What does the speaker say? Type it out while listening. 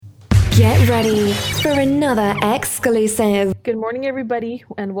Get ready for another exclusive. Good morning, everybody,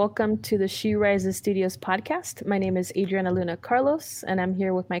 and welcome to the She Rises Studios podcast. My name is Adriana Luna Carlos, and I'm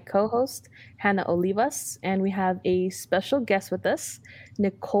here with my co-host, Hannah Olivas, and we have a special guest with us,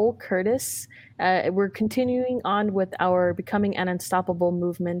 Nicole Curtis. We're continuing on with our Becoming an Unstoppable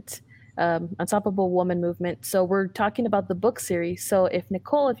movement, Unstoppable Woman movement. So we're talking about the book series. So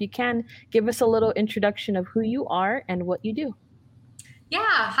Nicole, if you can, give us a little introduction of who you are and what you do. Yeah,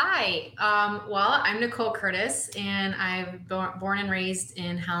 hi. Well, I'm Nicole Curtis, and I'm born and raised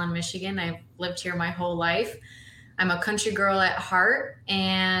in Holland, Michigan. I've lived here my whole life. I'm a country girl at heart,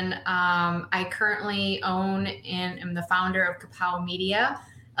 and I currently own and am the founder of Kapow Media,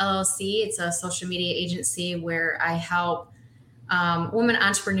 LLC. It's a social media agency where I help women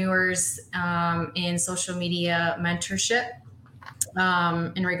entrepreneurs in social media mentorship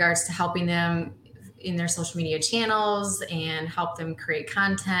in regards to helping them in their social media channels and help them create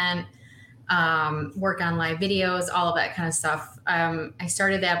content, work on live videos, all of that kind of stuff. I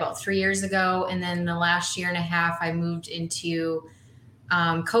started that about 3 years ago. And then the last year and a half, I moved into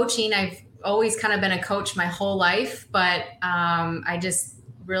coaching. I've always kind of been a coach my whole life, but I just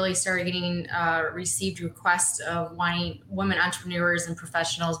really started getting received requests of wanting women entrepreneurs and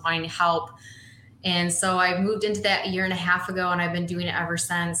professionals wanting help. And so I moved into that a year and a half ago, and I've been doing it ever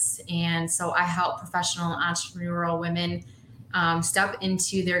since. And so I help professional entrepreneurial women step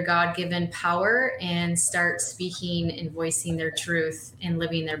into their God-given power and start speaking and voicing their truth and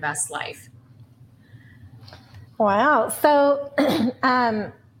living their best life. Wow. So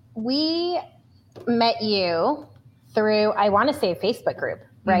we met you through, I want to say, a Facebook group,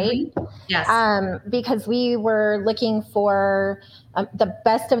 right? Mm-hmm. Yes. Because we were looking for the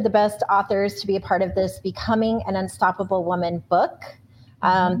best of the best authors to be a part of this Becoming an Unstoppable Woman book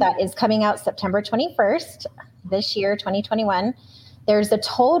that is coming out September 21st this year, 2021. There's a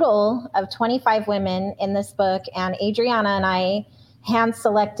total of 25 women in this book, and Adriana and I hand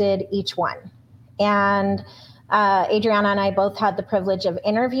selected each one. And Adriana and I both had the privilege of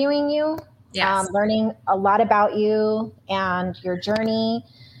interviewing you, Yes. Learning a lot about you and your journey.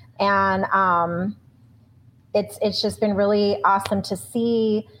 And it's just been really awesome to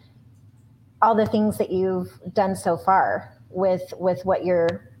see all the things that you've done so far with what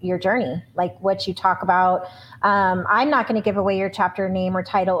your journey, like what you talk about. I'm not going to give away your chapter name or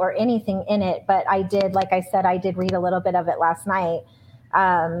title or anything in it, but I did, like I said, I did read a little bit of it last night.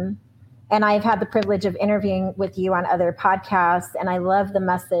 And I've had the privilege of interviewing with you on other podcasts, and I love the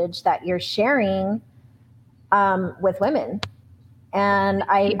message that you're sharing with women. And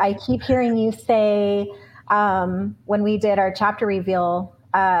I keep hearing you say, when we did our chapter reveal,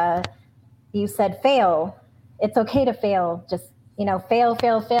 you said, fail. It's okay to fail. Just,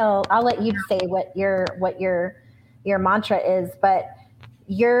 fail. I'll let you say what your mantra is, but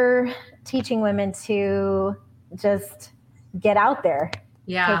you're teaching women to just get out there.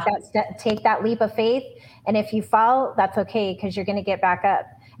 Yeah. Take that leap of faith. And if you fall, that's okay, because you're going to get back up.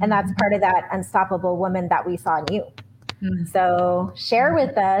 And that's part of that unstoppable woman that we saw in you. Mm-hmm. So share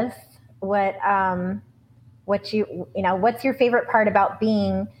with us what's your favorite part about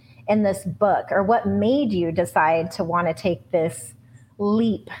being in this book, or what made you decide to want to take this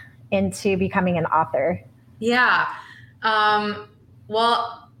leap into becoming an author? Yeah.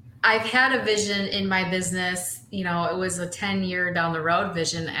 Well, I've had a vision in my business, it was a 10-year down the road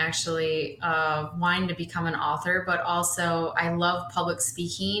vision, actually, of wanting to become an author, but also I love public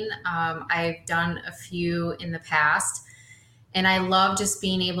speaking. I've done a few in the past, and I love just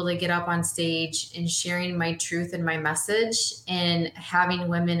being able to get up on stage and sharing my truth and my message and having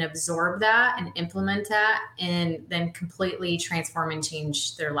women absorb that and implement that and then completely transform and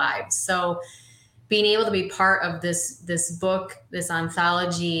change their lives. So being able to be part of this book, this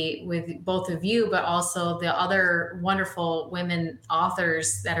anthology with both of you, but also the other wonderful women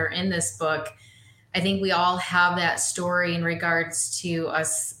authors that are in this book, I think we all have that story in regards to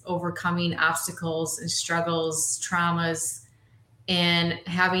us overcoming obstacles and struggles, traumas, and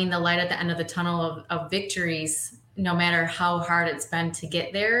having the light at the end of the tunnel of victories, no matter how hard it's been to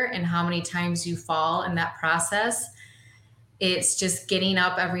get there and how many times you fall in that process. It's just getting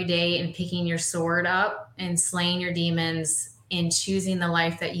up every day and picking your sword up and slaying your demons and choosing the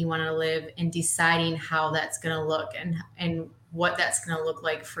life that you want to live and deciding how that's going to look and what that's going to look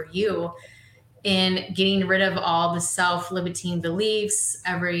like for you, and getting rid of all the self-limiting beliefs,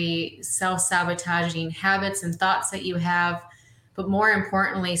 every self-sabotaging habits and thoughts that you have. But more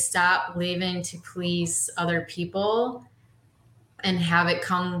importantly, stop living to please other people and have it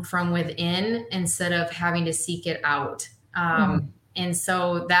come from within instead of having to seek it out. And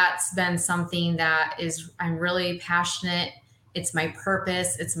so that's been something that I'm really passionate It's my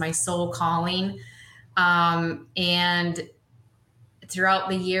purpose. It's my soul calling. And throughout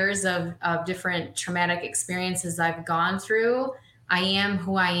the years of different traumatic experiences I've gone through, I am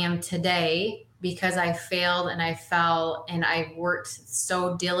who I am today because I failed and I fell and I worked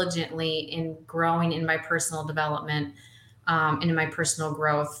so diligently in growing in my personal development, and in my personal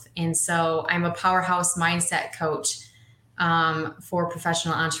growth. And so I'm a powerhouse mindset coach for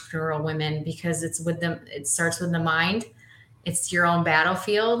professional entrepreneurial women because it starts with the mind. It's your own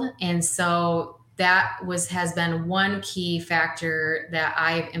battlefield. And so that has been one key factor that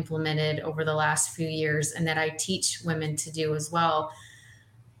I've implemented over the last few years and that I teach women to do as well.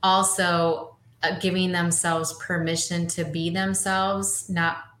 Also, giving themselves permission to be themselves,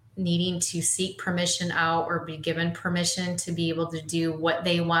 not needing to seek permission out or be given permission to be able to do what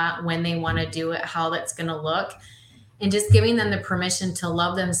they want, when they want to do it, how that's going to look, and just giving them the permission to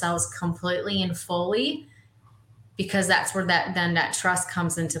love themselves completely and fully, because that's where that trust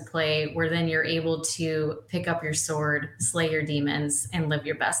comes into play, where then you're able to pick up your sword, slay your demons, and live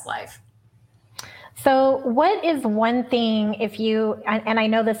your best life. So what is one thing, and I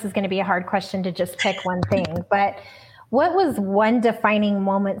know this is going to be a hard question to just pick one thing, but what was one defining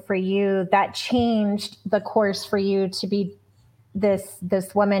moment for you that changed the course for you to be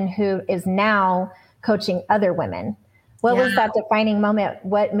this woman who is now coaching other women? What was that defining moment?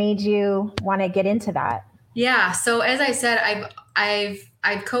 What made you want to get into that? Yeah. So as I said,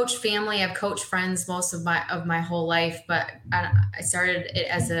 I've coached family, I've coached friends most of my whole life, but I started it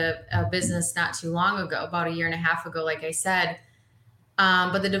as a business not too long ago, about a year and a half ago, like I said.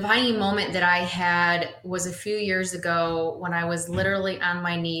 But the defining moment that I had was a few years ago when I was literally on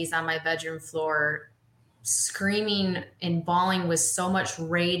my knees on my bedroom floor, screaming and bawling with so much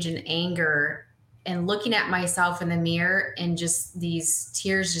rage and anger, and looking at myself in the mirror and just these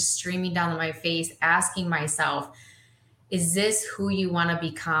tears just streaming down my face, asking myself, is this who you want to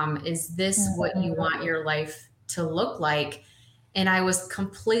become? Is this what you want your life to look like? And I was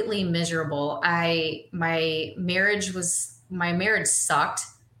completely miserable. My marriage sucked.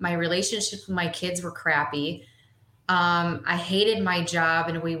 My relationships with my kids were crappy. I hated my job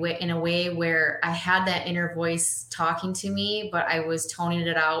in a way where I had that inner voice talking to me, but I was toning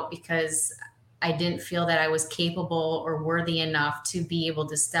it out because I didn't feel that I was capable or worthy enough to be able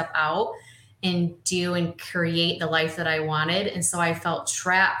to step out and do and create the life that I wanted. And so I felt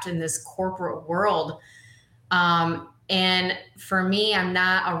trapped in this corporate world. And for me, I'm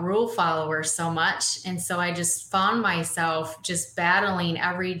not a rule follower so much. And so I just found myself just battling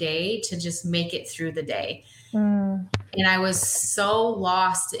every day to just make it through the day. And I was so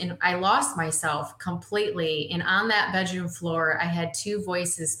lost, and I lost myself completely. And on that bedroom floor, I had two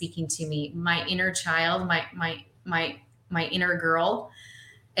voices speaking to me, my inner child, my inner girl,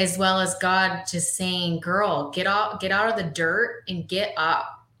 as well as God just saying, girl, get out of the dirt and get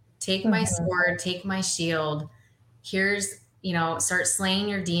up. Take my sword, take my shield. Here's, start slaying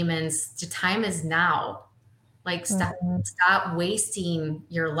your demons. The time is now. Like, stop wasting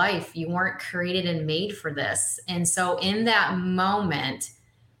your life. You weren't created and made for this. And so in that moment,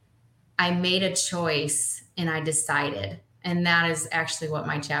 I made a choice and I decided. And that is actually what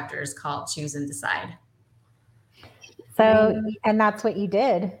my chapter is called, Choose and Decide. So, and that's what you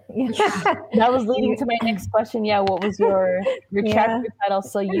did. That was leading to my next question. Yeah. What was your chapter title?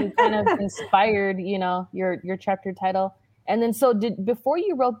 So you kind of inspired, your chapter title. And then, before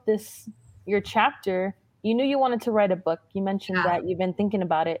you wrote your chapter, you knew you wanted to write a book. You mentioned that you've been thinking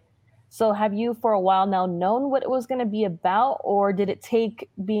about it. So have you for a while now known what it was going to be about, or did it take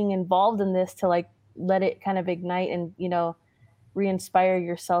being involved in this to let it kind of ignite and, re-inspire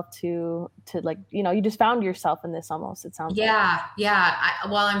yourself to you just found yourself in this almost, it sounds like. Yeah.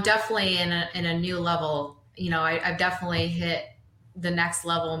 Well, I'm definitely in a new level. I've definitely hit the next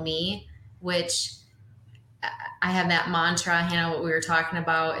level me, which I have that mantra, Hannah, what we were talking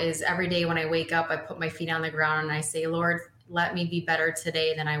about is every day when I wake up, I put my feet on the ground and I say, Lord, let me be better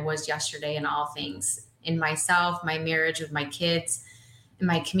today than I was yesterday in all things, in myself, my marriage, with my kids, in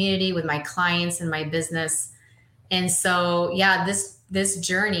my community, with my clients, and my business. And so, this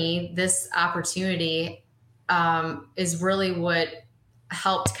journey, this opportunity is really what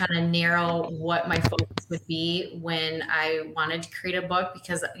helped kind of narrow what my focus would be when I wanted to create a book,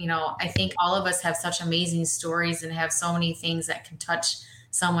 because, I think all of us have such amazing stories and have so many things that can touch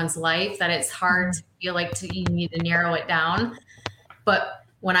someone's life that it's hard to feel like you need to narrow it down. But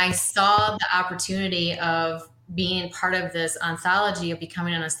when I saw the opportunity of being part of this anthology of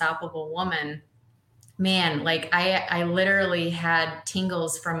becoming an unstoppable woman, man, I literally had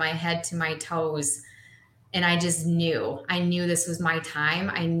tingles from my head to my toes And I just I knew this was my time.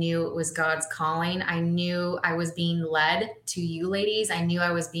 I knew it was God's calling. I knew I was being led to you ladies. I knew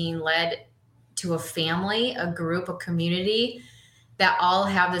I was being led to a family, a group, a community that all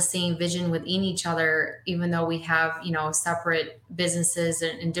have the same vision within each other, even though we have, separate businesses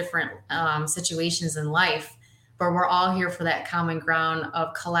and different situations in life. But we're all here for that common ground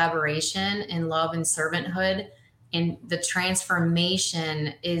of collaboration and love and servanthood. And the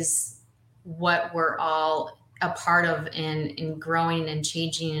transformation is what we're all a part of in growing and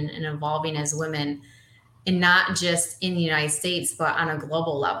changing and evolving as women, and not just in the United States, but on a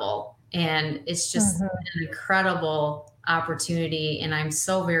global level. And it's just an incredible opportunity. And I'm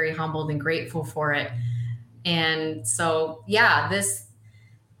so very humbled and grateful for it. And so, yeah, this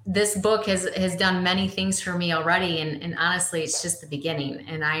book has done many things for me already. And honestly, it's just the beginning.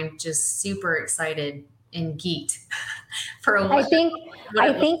 And I'm just super excited and geeked for I think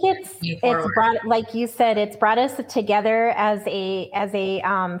it's brought, like you said, it's brought us together as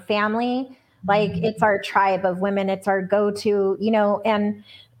a family. Like it's our tribe of women. It's our go-to, and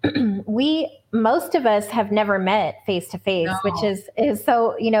most of us have never met face to face, which is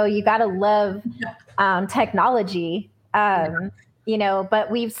so, you got to love technology,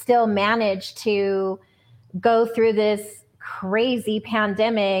 but we've still managed to go through this crazy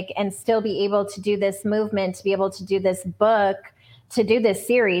pandemic and still be able to do this movement, to be able to do this book, to do this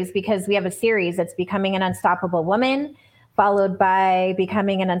series, because we have a series that's Becoming an Unstoppable Woman, followed by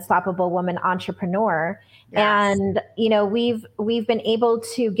Becoming an Unstoppable Woman Entrepreneur. Yes. And, we've been able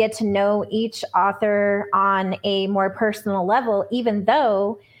to get to know each author on a more personal level, even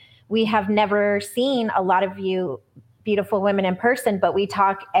though we have never seen a lot of you beautiful women in person, but we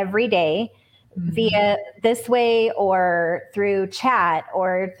talk every day via this way or through chat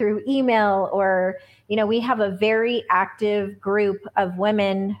or through email, or, we have a very active group of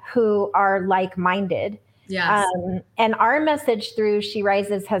women who are like-minded. Yes. And our message through She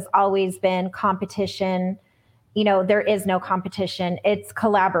Rises has always been competition. There is no competition. It's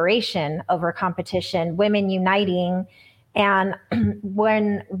collaboration over competition, women uniting. And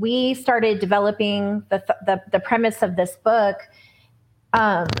when we started developing the premise of this book,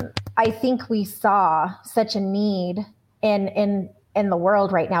 I think we saw such a need in the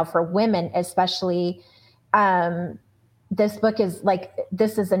world right now for women, especially. This book is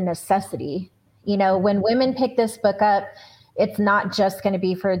this is a necessity. When women pick this book up, it's not just going to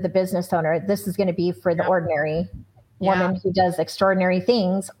be for the business owner. This is going to be for the ordinary woman who does extraordinary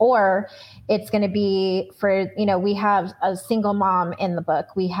things, or it's going to be for, we have a single mom in the book.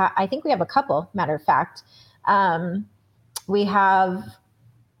 I think we have a couple, matter of fact. We have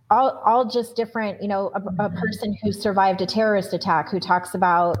all just different, a person who survived a terrorist attack who talks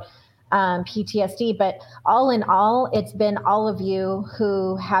about PTSD, but all in all, it's been all of you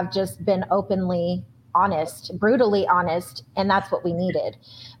who have just been openly honest, brutally honest. And that's what we needed.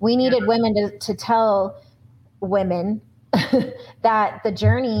 We needed women to tell women that the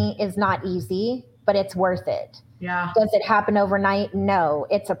journey is not easy, but it's worth it. Yeah. Does it happen overnight? No,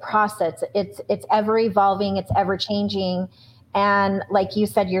 it's a process. It's ever evolving. It's ever changing. And like you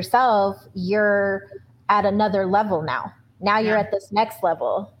said yourself, you're at another level now. Now you're at this next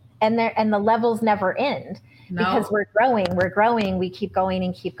level, and the levels never end because we're growing. We keep going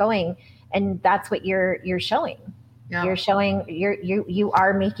and keep going. And that's what you're showing. Yeah. You're showing you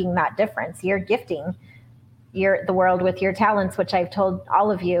are making that difference. You're gifting the world with your talents, which I've told all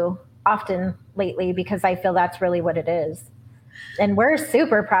of you often lately, because I feel that's really what it is. And we're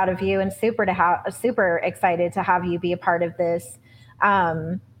super proud of you and super excited to have you be a part of this.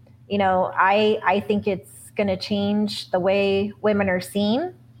 I think it's going to change the way women are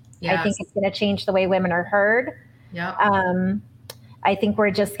seen. Yes. I think it's going to change the way women are heard. Yeah. I think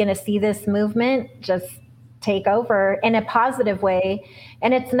we're just going to see this movement just take over in a positive way.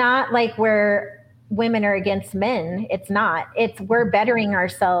 And it's not like women are against men. It's not. We're bettering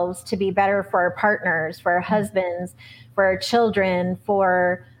ourselves to be better for our partners, for our husbands, for our children,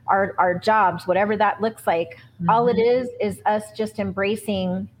 for our jobs, whatever that looks like. Mm-hmm. All it is us just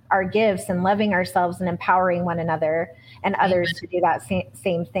embracing our gifts and loving ourselves and empowering one another and others to do that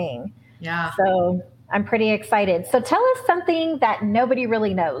same thing. Yeah. So I'm pretty excited. So tell us something that nobody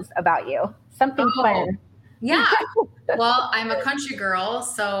really knows about you. Something fun. Yeah. Well, I'm a country girl,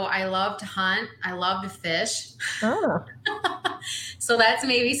 so I love to hunt. I love to fish. Oh. So that's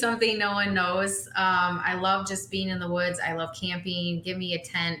maybe something no one knows. I love just being in the woods. I love camping. Give me a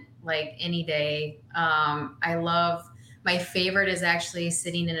tent like any day. My favorite is actually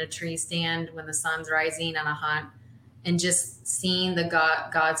sitting in a tree stand when the sun's rising on a hunt and just seeing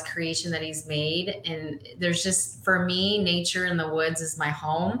God's creation that he's made. And there's just, for me, nature in the woods is my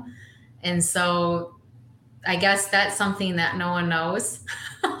home. And so I guess that's something that no one knows.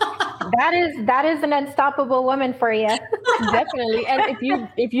 That is an unstoppable woman for you. Definitely. And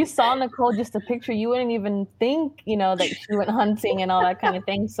if you saw Nicole just a picture, you wouldn't even think, that she went hunting and all that kind of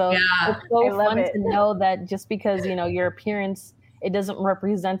thing. So it's so fun to know that just because, your appearance, it doesn't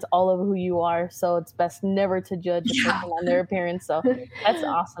represent all of who you are. So it's best never to judge a person on their appearance. So that's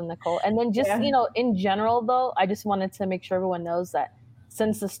awesome, Nicole. And then just, in general, though, I just wanted to make sure everyone knows that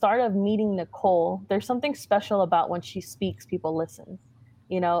since the start of meeting Nicole, there's something special about when she speaks, people listen.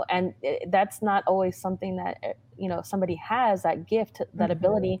 And that's not always something that, somebody has, that gift, that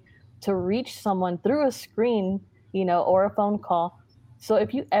ability to reach someone through a screen, or a phone call. So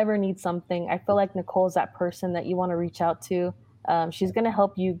if you ever need something, I feel like Nicole's that person that you want to reach out to. She's going to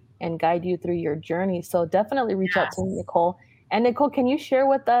help you and guide you through your journey. So definitely reach out to Nicole. And Nicole, can you share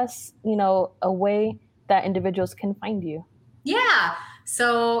with us, a way that individuals can find you? Yeah.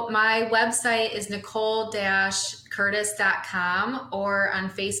 So my website is nicole-curtis.com, or on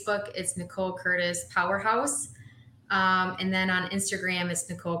Facebook, it's Nicole Curtis Powerhouse. And then on Instagram, it's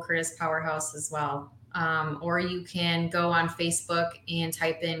Nicole Curtis Powerhouse as well. Or you can go on Facebook and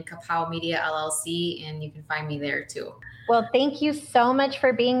type in Kapow Media LLC, and you can find me there too. Well, thank you so much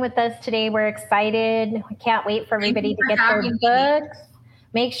for being with us today. We're excited. We can't wait for everybody to get their books.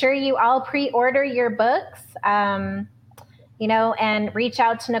 Make sure you all pre-order your books. And reach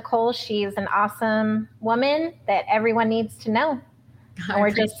out to Nicole. She's an awesome woman that everyone needs to know. And we're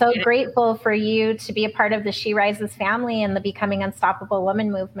just so grateful for you to be a part of the She Rises family and the Becoming Unstoppable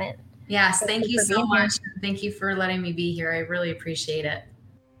Woman movement. Yes, thank you so much. Thank you for letting me be here. I really appreciate it.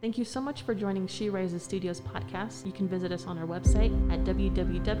 Thank you so much for joining She Rises Studios podcast. You can visit us on our website at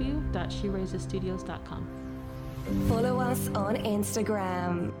www.sherisesstudios.com. Follow us on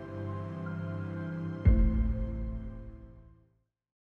Instagram